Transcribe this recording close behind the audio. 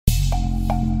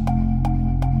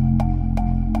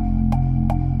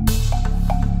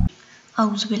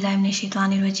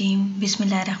औज़ुबिल्लाहिमिनश्शैतानिर्रजीम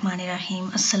बिस्मिल्लाहिर्रहमानिर्रहीम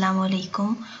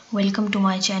अस्सलाम-ओ-अलैकुम। Welcome to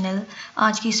my channel.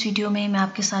 आज की इस वीडियो में मैं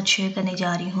आपके साथ शेयर करने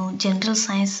जा रही हूँ general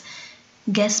science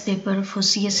guest paper for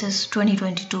CSS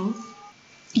 2022।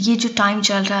 ये जो टाइम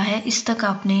चल रहा है इस तक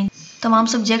आपने तमाम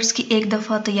सब्जेक्ट्स की एक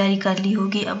दफ़ा तैयारी कर ली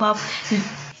होगी। अब आप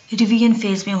रिवीजन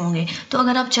फेज़ में होंगे। तो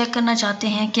अगर आप चेक करना चाहते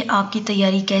हैं कि आपकी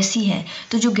तैयारी कैसी है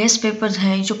तो जो गेस्ट पेपर्स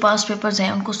हैं, जो पास पेपर्स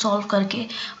हैं, उनको सॉल्व करके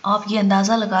आप ये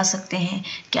अंदाज़ा लगा सकते हैं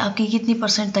कि आपकी कितनी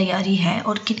 % तैयारी है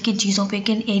और किन किन चीज़ों पे,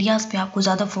 किन एरियाज़ पे आपको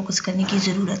ज़्यादा फोकस करने की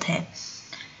ज़रूरत है।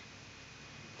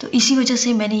 तो इसी वजह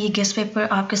से मैंने ये गेस्ट पेपर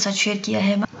आपके साथ शेयर किया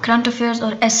है। करंट अफेयर्स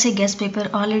और एस्से गेस्ट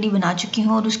पेपर ऑलरेडी बना चुकी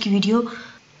हूँ और उसकी वीडियो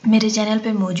मेरे चैनल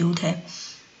पे मौजूद है।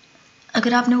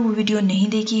 अगर आपने वो वीडियो नहीं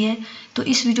देखी है तो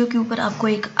इस वीडियो के ऊपर आपको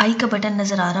एक आई का बटन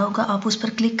नज़र आ रहा होगा, आप उस पर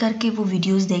क्लिक करके वो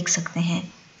वीडियोस देख सकते हैं।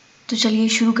 तो चलिए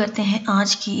शुरू करते हैं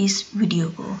आज की इस वीडियो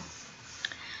को।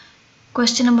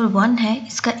 क्वेश्चन नंबर 1 है,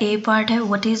 इसका ए पार्ट है,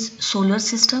 what is solar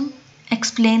system,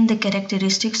 explain the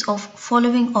characteristics of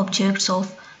following objects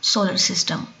of solar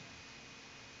system,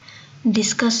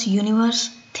 discuss universe,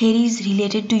 theories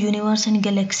related to universe and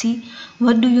galaxy,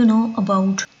 what do you know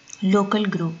about local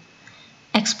group,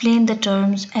 explain the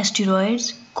terms asteroids,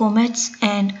 comets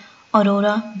and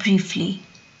aurora briefly.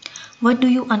 What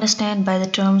do you understand by the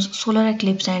terms solar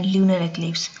eclipse and lunar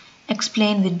eclipse?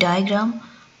 Explain with diagram.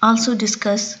 Also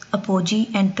discuss apogee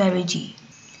and perigee.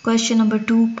 Question number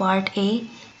 2 part A.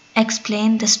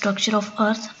 Explain the structure of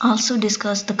Earth. Also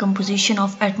discuss the composition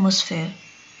of atmosphere.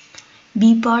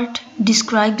 B part.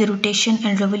 Describe the rotation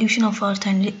and revolution of Earth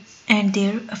and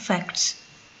their effects.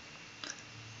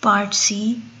 Part C.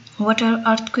 What are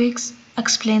earthquakes?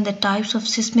 Explain the types of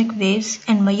seismic waves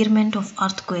and measurement of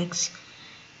earthquakes.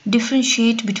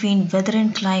 Differentiate between weather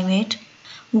and climate.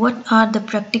 What are the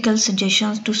practical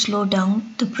suggestions to slow down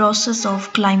the process of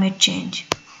climate change?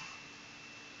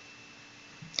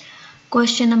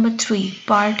 Question number 3,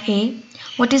 Part A.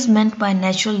 What is meant by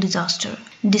natural disaster?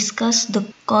 Discuss the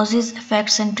causes,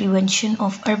 effects and prevention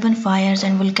of urban fires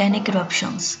and volcanic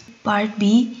eruptions. Part B.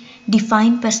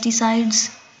 Define pesticides.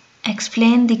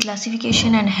 Explain the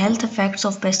classification and health effects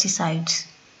of pesticides.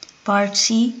 Part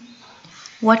C.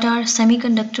 What are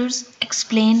semiconductors?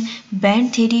 Explain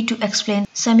band theory to explain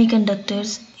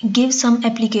semiconductors. Give some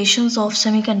applications of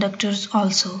semiconductors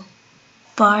also.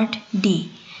 Part D.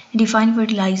 Define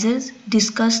fertilizers.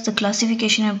 Discuss the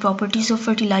classification and properties of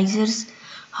fertilizers.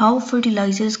 How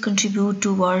fertilizers contribute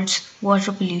towards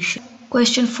water pollution.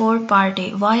 Question 4 Part A.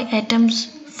 Why atoms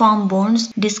form bonds.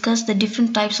 Discuss the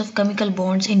different types of chemical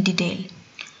bonds in detail.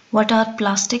 What are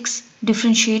plastics?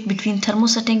 Differentiate between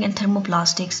thermosetting and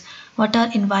thermoplastics. What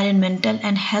are environmental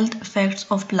and health effects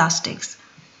of plastics?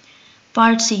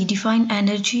 Part C. Define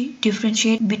energy.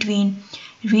 Differentiate between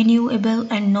renewable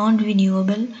and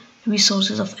non-renewable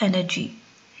resources of energy.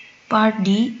 Part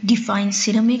D. Define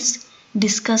ceramics.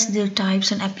 Discuss their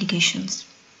types and applications.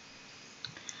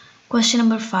 Question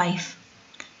number 5.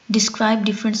 Describe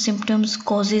different symptoms,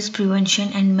 causes,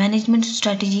 prevention and management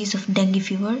strategies of dengue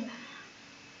fever.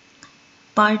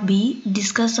 Part B.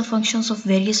 Discuss the functions of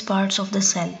various parts of the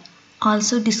cell.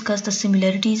 Also discuss the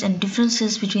similarities and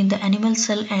differences between the animal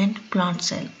cell and plant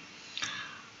cell.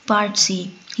 Part C.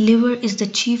 Liver is the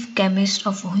chief chemist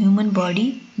of a human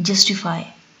body. Justify.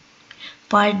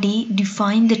 Part D.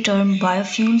 Define the term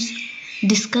biofuels.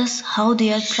 Discuss how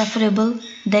they are preferable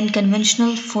than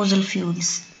conventional fossil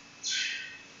fuels.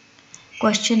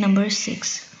 Question number 6.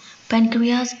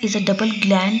 Pancreas is a double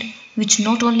gland which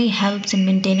not only helps in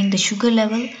maintaining the sugar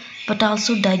level but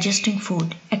also digesting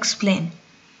food. Explain.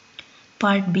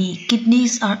 Part B.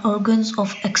 Kidneys are organs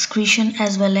of excretion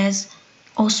as well as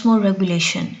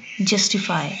osmoregulation.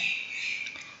 Justify.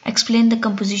 Explain the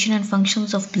composition and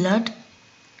functions of blood.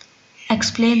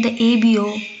 Explain the ABO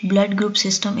blood group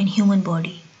system in human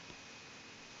body.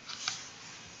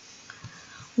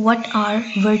 What are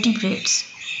vertebrates?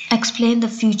 Explain the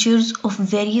features of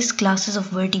various classes of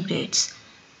vertebrates.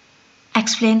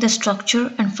 Explain the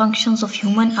structure and functions of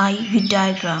human eye with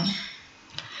diagram.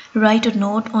 Write a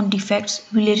note on defects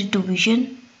related to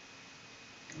vision.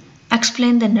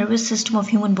 Explain the nervous system of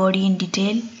human body in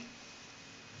detail.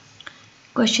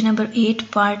 Question number 8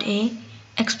 Part A.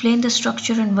 Explain the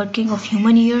structure and working of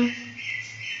human ear.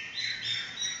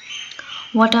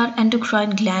 What are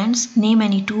endocrine glands? Name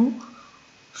any two.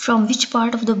 From which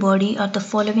part of the body are the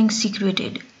following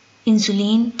secreted?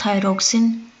 Insulin, thyroxine,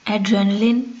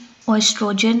 adrenaline,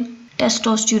 estrogen,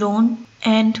 testosterone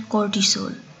and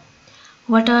cortisol.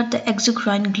 What are the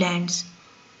exocrine glands?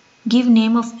 Give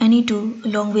name of any two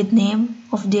along with name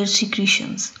of their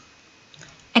secretions.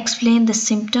 Explain the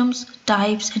symptoms,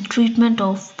 types and treatment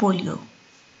of polio.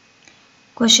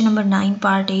 Question number 9,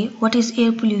 Part A. What is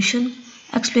air pollution?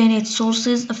 Explain its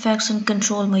sources, effects, and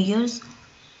control measures.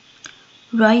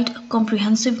 Write a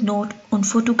comprehensive note on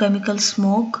photochemical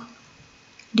smoke.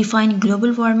 Define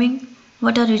global warming.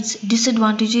 What are its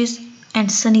disadvantages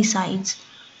and sunny sides?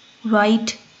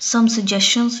 Write some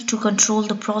suggestions to control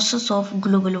the process of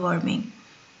global warming.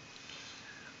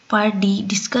 Part D.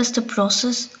 Discuss the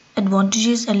process,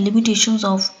 advantages, and limitations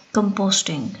of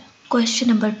composting. Question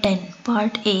number 10,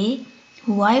 Part A.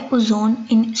 Why ozone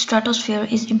in stratosphere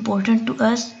is important to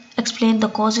us? Explain the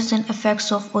causes and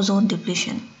effects of ozone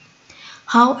depletion.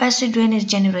 How acid rain is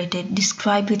generated?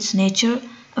 Describe its nature,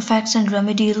 effects, and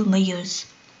remedial measures.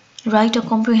 Write a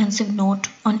comprehensive note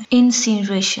on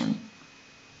incineration.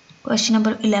 Question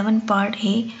number 11, Part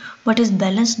A. What is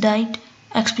balanced diet?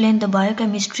 Explain the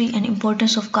biochemistry and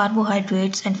importance of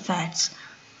carbohydrates and fats.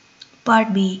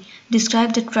 Part B.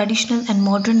 Describe the traditional and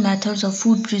modern methods of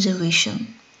food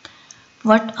preservation.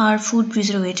 What are food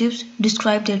preservatives?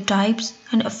 Describe their types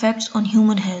and effects on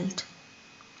human health.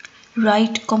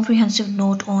 Write comprehensive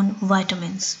note on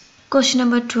vitamins. Question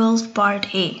number 12, Part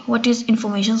A. What is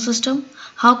information system?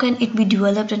 How can it be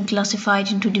developed and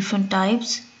classified into different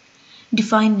types?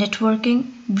 Define networking.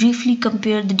 Briefly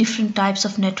compare the different types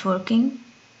of networking.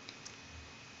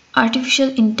 Artificial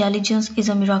intelligence is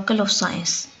a miracle of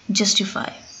science. Justify.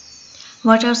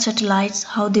 What are satellites?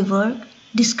 How they work?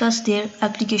 Discuss their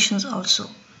applications also.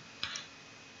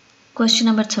 Question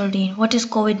number 13. What is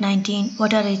COVID-19?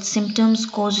 What are its symptoms,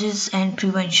 causes, and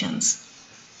preventions?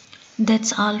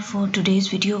 That's all for today's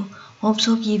video. Hope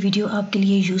so कि ये video आपके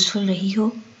लिए useful रही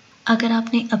हो। अगर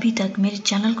आपने अभी तक मेरे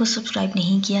चैनल को सब्सक्राइब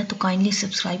नहीं किया तो काइंडली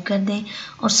सब्सक्राइब कर दें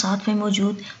और साथ में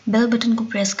मौजूद बेल बटन को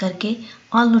प्रेस करके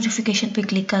ऑल नोटिफिकेशन पे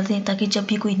क्लिक कर दें ताकि जब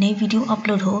भी कोई नई वीडियो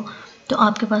अपलोड हो तो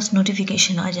आपके पास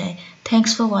नोटिफिकेशन आ जाए।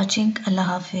 Thanks for watching. अल्लाह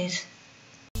हाफिज़।